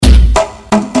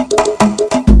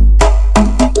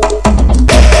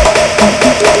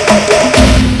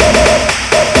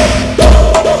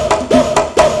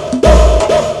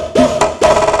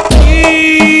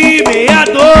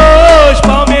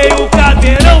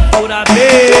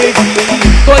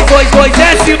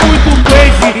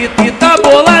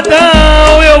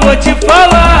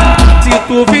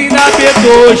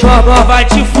nós vai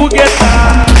te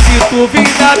foguetar. Se tu vir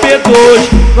da B2,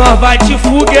 nós vai te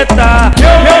foguetar.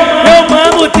 Meu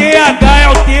mano TH é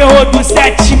o terror do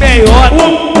 76.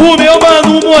 O meu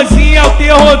mano Mozinho é o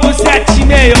terror do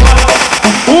 76.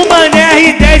 O mano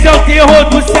R10 é o terror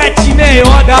do 76.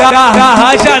 Da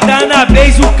rajada na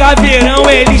Blaze, o caveirão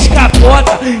ele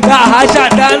escapota. Da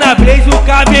rajada na Blaze, o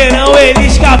caveirão ele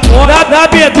escapota. Da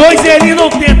B2 ele não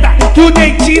tenta, que o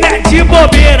dentinho é de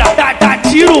bobeira. Dá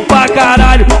tiro pra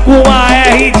caralho com a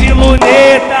R de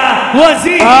luneta.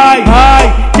 Luanzinho,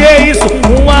 ai, que isso?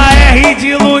 Uma R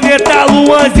de luneta.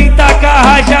 Luanzinho tá com a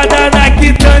rajada na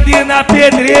quitanda e na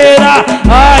pedreira.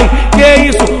 Ai, que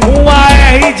isso? Uma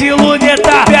R de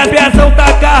luneta. Pezão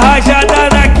tá com a rajada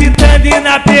na quitanda e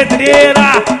na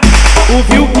pedreira. O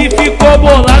viu que ficou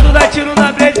bolado, dá tiro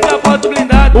na Blaze, capota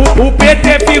blindado. O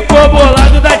PT ficou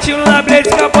bolado, dá tiro na Blaze,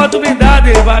 capota blindado.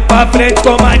 Ele vai pra frente,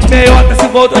 toma de meiota, se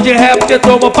voltou de rap, você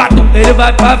toma pato. Ele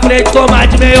vai pra frente, toma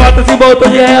de meiota, se voltou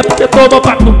de rap, você toma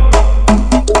pato.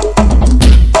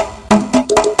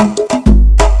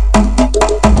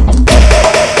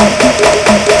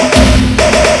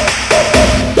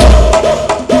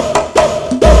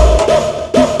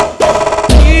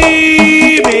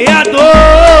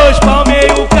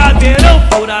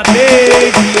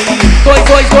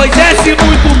 S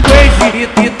muito crazy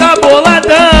e tá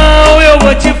boladão, eu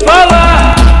vou te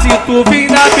falar. Se tu vir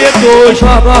na B2,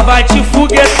 nós vai te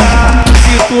foguetar.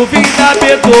 Se tu vir na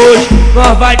B2,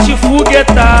 nós vai te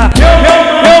foguetar.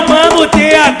 Meu mano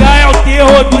TH é o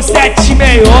terror do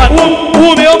 76.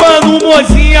 O meu mano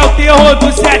Mozinho é o terror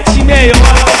do 76.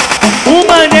 O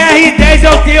mano R10 é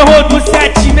o terror do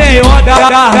 76.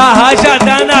 Da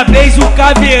rajada na Blaze, o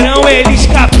caveirão ele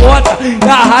escapota.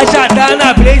 Da rajada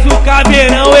na Blaze, o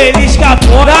caveirão ele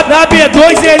escapota. Da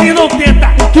B2 ele não tenta,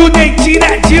 que o dentinho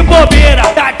é de bobeira.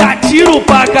 Dá tiro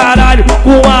pra caralho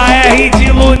com a R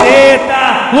de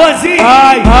luneta. Luanzinho,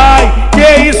 ai,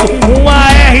 que isso? Uma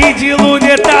R de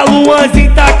luneta.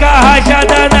 Luanzinho tá com a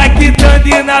rajada na quitanda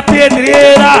e na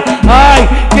pedreira. Ai,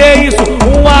 que isso?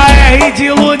 Uma R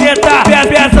de luneta.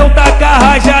 Pezão tá com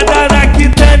a rajada na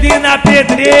quitanda e na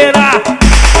pedreira.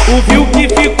 O viu que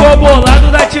ficou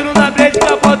bolado, dá tiro na Blaze,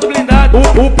 capota blindado.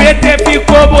 O PT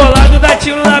ficou bolado, dá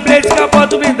tiro na Blaze,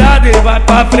 capota blindado. Ele vai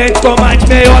pra frente, toma de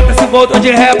meiota, se voltou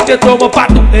de rap, você toma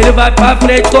pato. Ele vai pra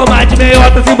frente, toma de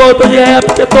meiota, se voltou de rap,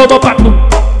 você toma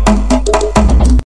pato.